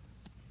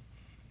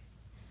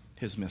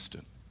has missed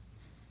it.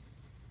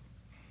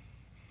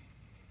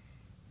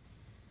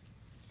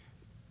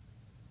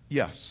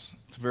 Yes,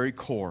 it's very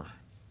core.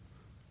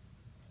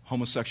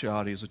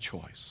 homosexuality is a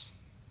choice.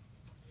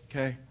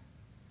 Okay?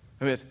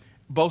 I mean,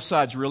 both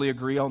sides really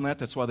agree on that.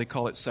 That's why they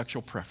call it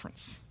sexual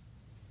preference.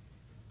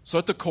 So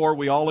at the core,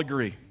 we all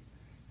agree.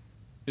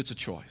 It's a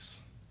choice.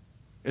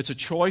 It's a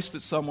choice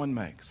that someone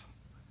makes.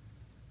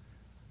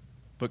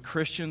 But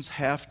Christians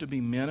have to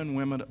be men and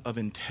women of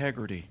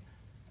integrity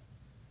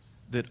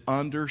that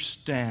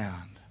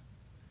understand,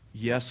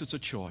 yes, it's a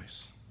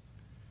choice,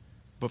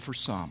 but for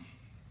some,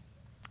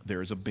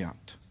 there is a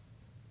bent.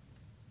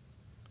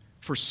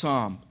 For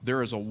some,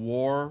 there is a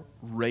war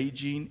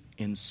raging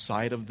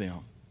inside of them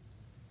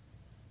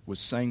with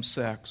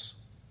same-sex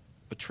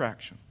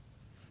attraction.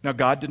 Now,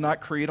 God did not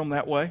create them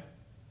that way.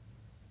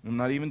 I'm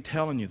not even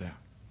telling you that.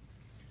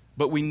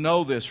 But we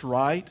know this,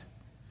 right?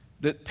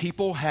 That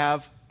people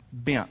have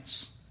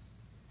bents.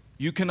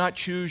 You cannot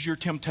choose your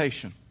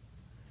temptation.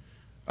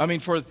 I mean,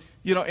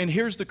 and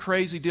here's the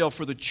crazy deal.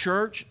 For the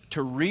church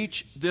to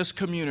reach this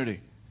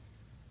community,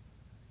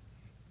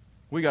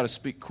 we got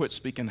to quit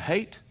speaking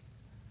hate.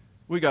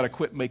 We got to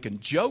quit making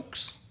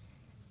jokes.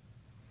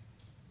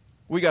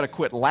 We got to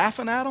quit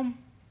laughing at them.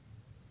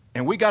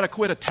 And we got to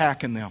quit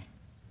attacking them.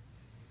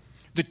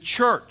 The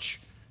church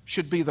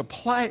should be the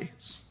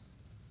place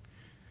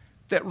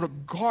that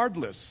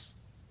regardless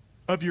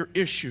of your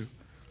issue,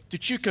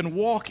 that you can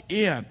walk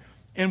in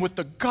and with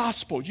the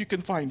gospel you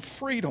can find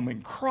freedom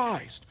in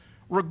Christ,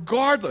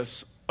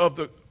 regardless of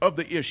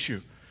the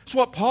issue. It's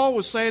what Paul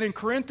was saying in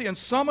Corinthians.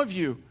 Some of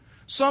you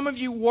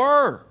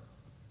were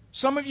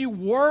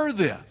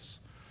this.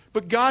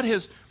 But God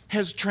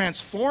has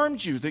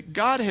transformed you, that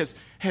God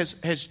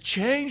has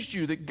changed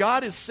you, that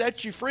God has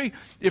set you free.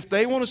 If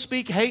they want to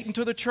speak hate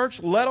into the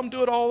church, let them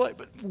do it all.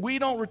 But we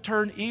don't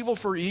return evil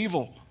for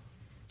evil.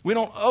 We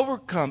don't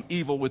overcome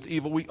evil with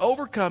evil. We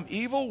overcome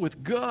evil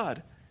with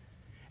good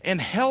and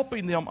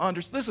helping them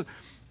understand. Listen,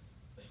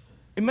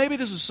 and maybe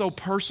this is so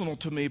personal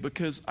to me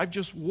because I've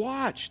just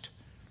watched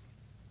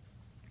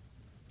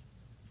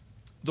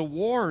the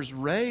wars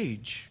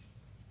rage.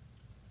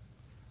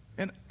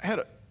 And I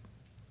had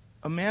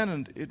a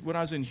man when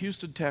I was in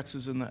Houston,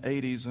 Texas in the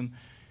 80s and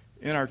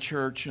in our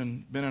church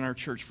and been in our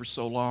church for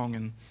so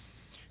long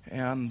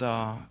and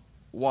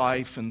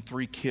wife and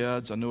 3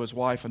 kids. I knew his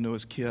wife, I knew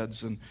his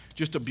kids, and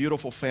just a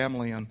beautiful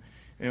family.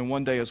 And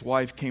one day his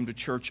wife came to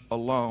church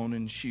alone,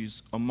 and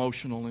she's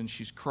emotional and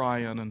she's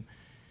crying,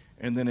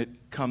 and then it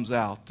comes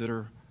out that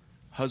her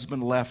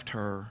husband left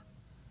her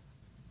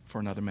for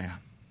another man.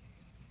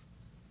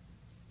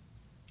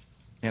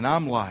 And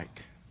I'm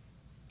like,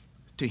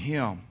 to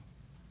him,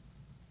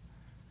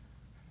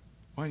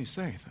 why didn't you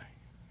say anything?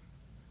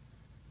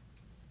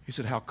 He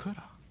said, how could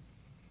I?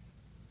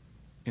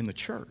 In the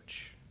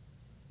church.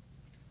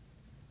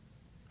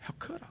 How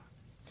could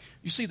I?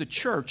 You see, the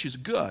church is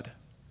good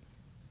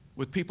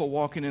with people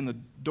walking in the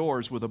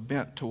doors with a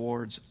bent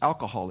towards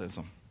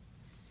alcoholism.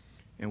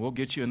 And we'll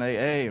get you an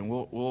AA, and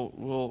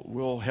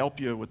we'll help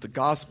you with the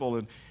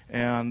gospel,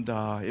 and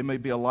it may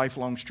be a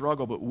lifelong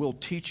struggle, but we'll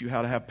teach you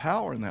how to have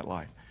power in that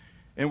life.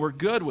 And we're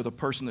good with a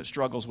person that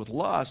struggles with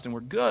lust, and we're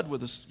good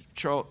with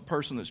a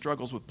person that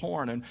struggles with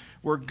porn, and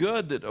we're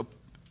good that.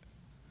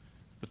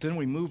 But then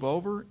we move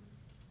over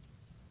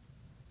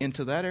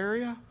into that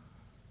area.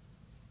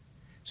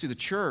 See, the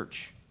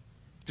church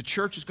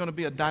is going to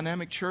be a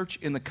dynamic church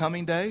in the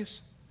coming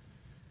days.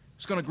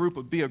 It's going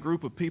to be a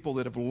group of people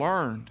that have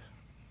learned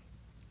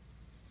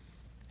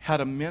how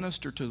to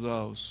minister to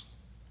those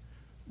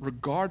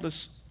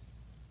regardless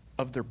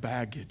of their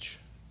baggage,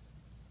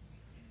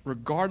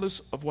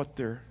 regardless of what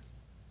they're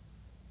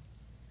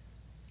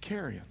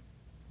carrying.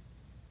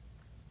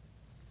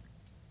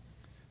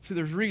 See,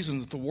 there's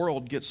reasons that the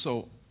world gets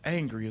so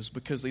angry is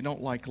because they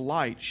don't like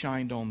light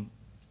shined on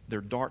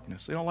their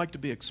darkness. They don't like to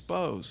be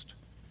exposed.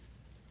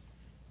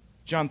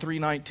 John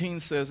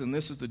 3:19 says, and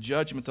this is the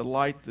judgment, the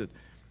light that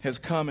has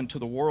come into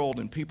the world,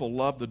 and people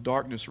love the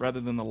darkness rather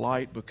than the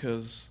light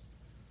because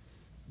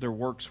their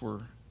works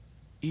were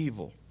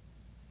evil.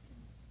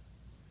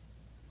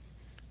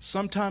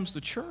 Sometimes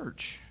the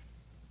church,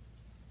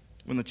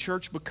 when the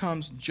church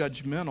becomes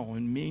judgmental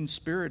and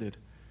mean-spirited,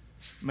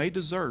 may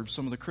deserve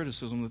some of the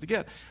criticism that they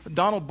get.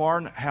 Donald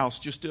Barnhouse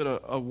just did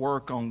a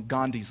work on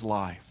Gandhi's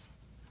life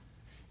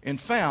and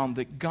found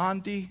that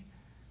Gandhi,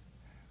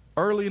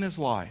 early in his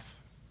life,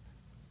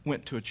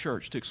 went to a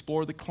church to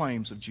explore the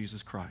claims of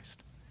Jesus Christ.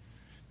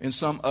 And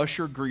some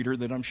usher greeter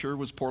that I'm sure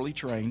was poorly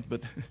trained,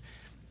 but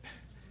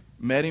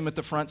met him at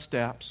the front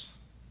steps,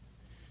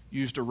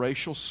 used a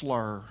racial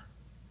slur,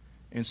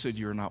 and said,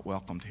 "You're not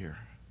welcomed here."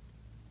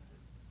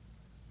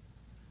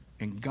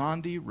 And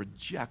Gandhi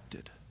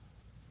rejected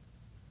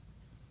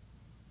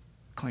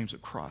claims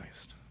of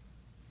Christ.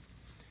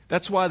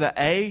 That's why the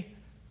A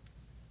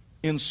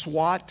in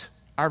SWAT,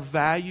 our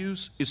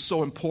values, is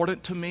so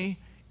important to me.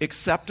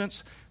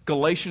 Acceptance.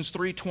 Galatians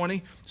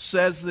 3:20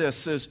 says this,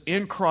 says,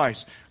 in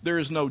Christ there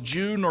is no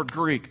Jew nor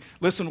Greek.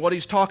 Listen, what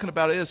he's talking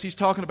about is, he's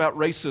talking about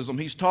racism.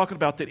 He's talking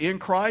about that in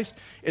Christ,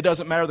 it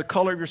doesn't matter the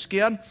color of your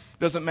skin, it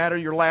doesn't matter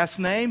your last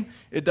name,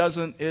 it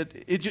doesn't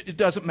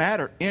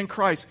matter. In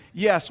Christ,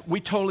 yes, we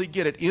totally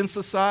get it. In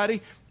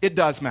society, it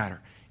does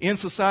matter. In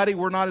society,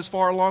 we're not as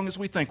far along as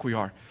we think we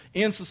are.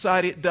 In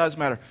society, it does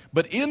matter.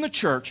 But in the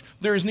church,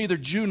 there is neither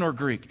Jew nor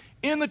Greek.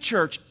 In the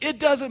church, it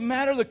doesn't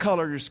matter the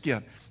color of your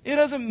skin. It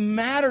doesn't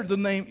matter the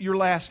name, your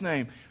last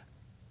name.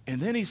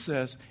 And then he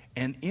says,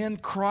 and in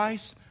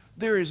Christ,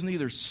 there is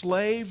neither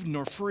slave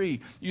nor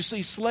free. You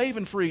see, slave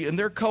and free, in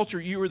their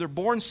culture, you were either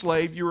born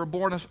slave, you were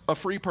born a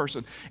free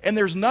person. And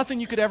there's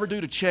nothing you could ever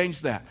do to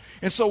change that.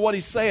 And so what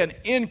he's saying,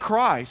 in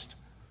Christ,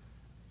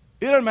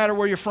 it doesn't matter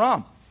where you're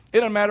from. It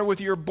doesn't matter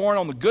whether you're born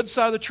on the good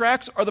side of the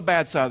tracks or the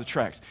bad side of the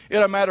tracks. It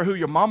doesn't matter who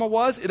your mama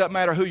was. It doesn't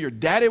matter who your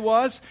daddy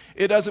was.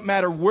 It doesn't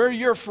matter where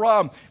you're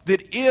from.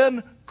 That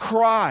in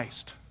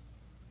Christ,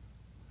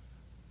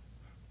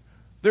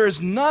 there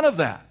is none of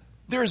that.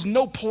 There is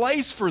no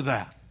place for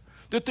that.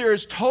 That there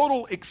is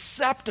total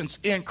acceptance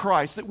in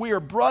Christ. That we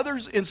are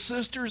brothers and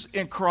sisters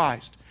in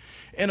Christ.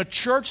 And a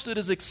church that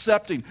is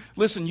accepting.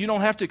 Listen, you don't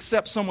have to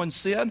accept someone's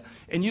sin,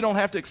 and you don't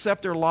have to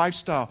accept their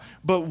lifestyle.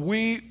 But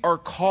we are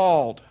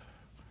called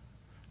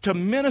to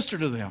minister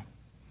to them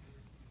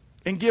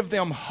and give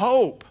them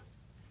hope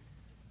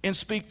and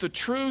speak the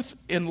truth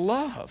in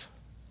love.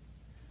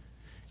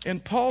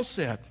 And Paul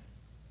said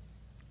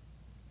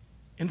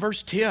in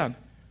verse 10,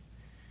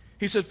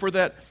 he said, for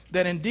that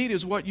indeed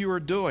is what you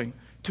are doing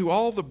to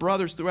all the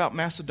brothers throughout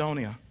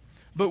Macedonia.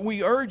 But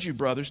we urge you,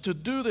 brothers, to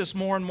do this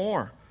more and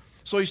more.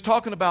 So he's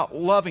talking about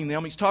loving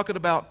them. He's talking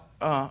about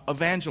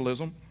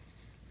evangelism.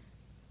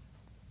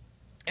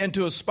 And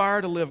to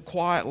aspire to live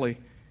quietly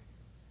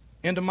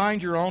and to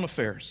mind your own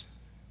affairs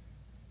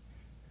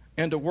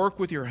and to work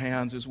with your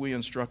hands as we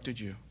instructed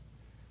you,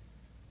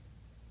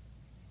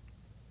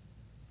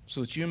 so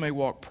that you may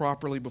walk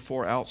properly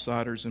before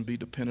outsiders and be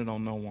dependent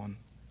on no one.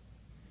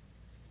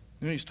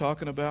 You know what he's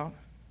talking about?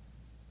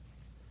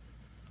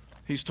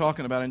 He's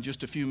talking about in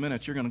just a few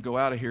minutes, you're going to go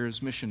out of here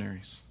as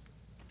missionaries.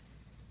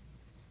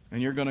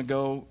 And you're going to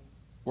go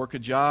work a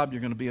job,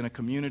 you're going to be in a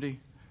community,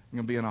 you're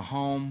going to be in a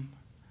home,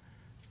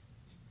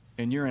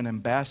 and you're an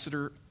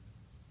ambassador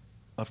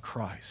of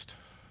Christ.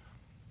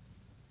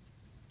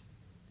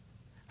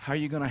 How are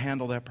you going to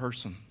handle that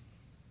person?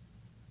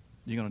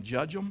 You're going to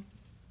judge them?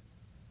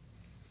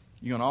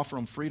 You're going to offer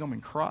them freedom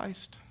in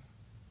Christ?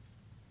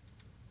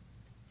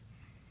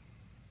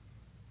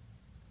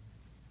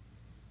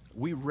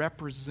 We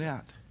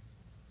represent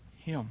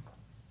Him.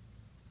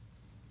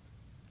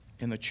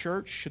 And the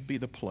church should be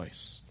the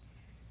place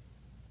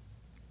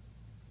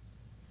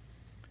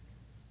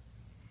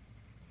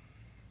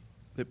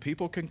that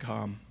people can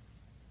come.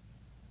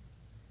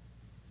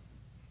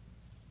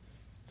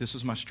 This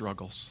is my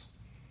struggles.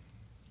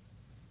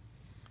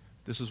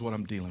 This is what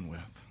I'm dealing with.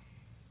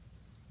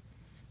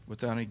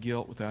 Without any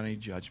guilt, without any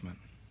judgment.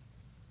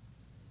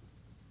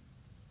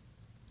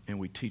 And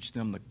we teach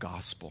them the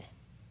gospel.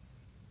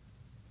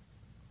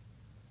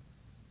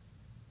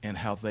 And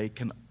how they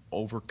can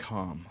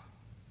overcome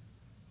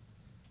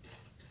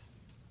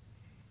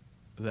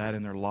that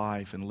in their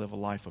life and live a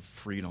life of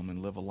freedom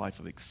and live a life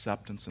of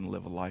acceptance and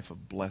live a life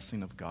of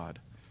blessing of God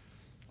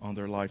on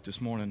their life. This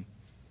morning,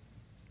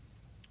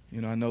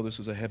 you know, I know this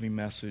is a heavy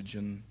message,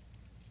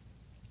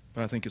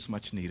 but I think it's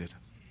much needed.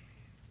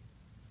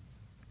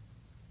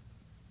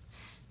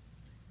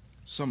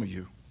 Some of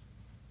you,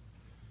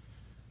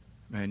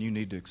 man, you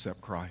need to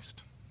accept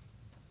Christ.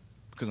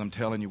 Because I'm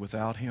telling you,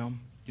 without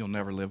Him, you'll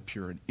never live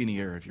pure in any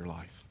area of your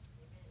life.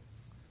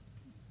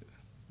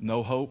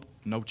 No hope,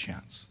 no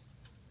chance.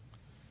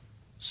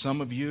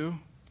 Some of you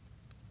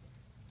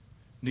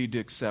need to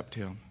accept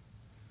Him.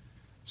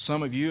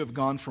 Some of you have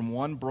gone from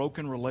one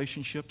broken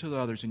relationship to the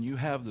others, and you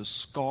have the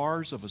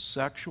scars of a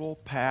sexual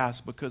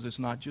past because it's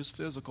not just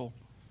physical.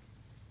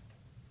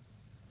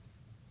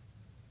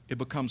 It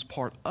becomes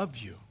part of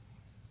you.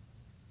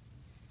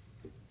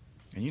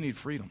 And you need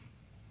freedom.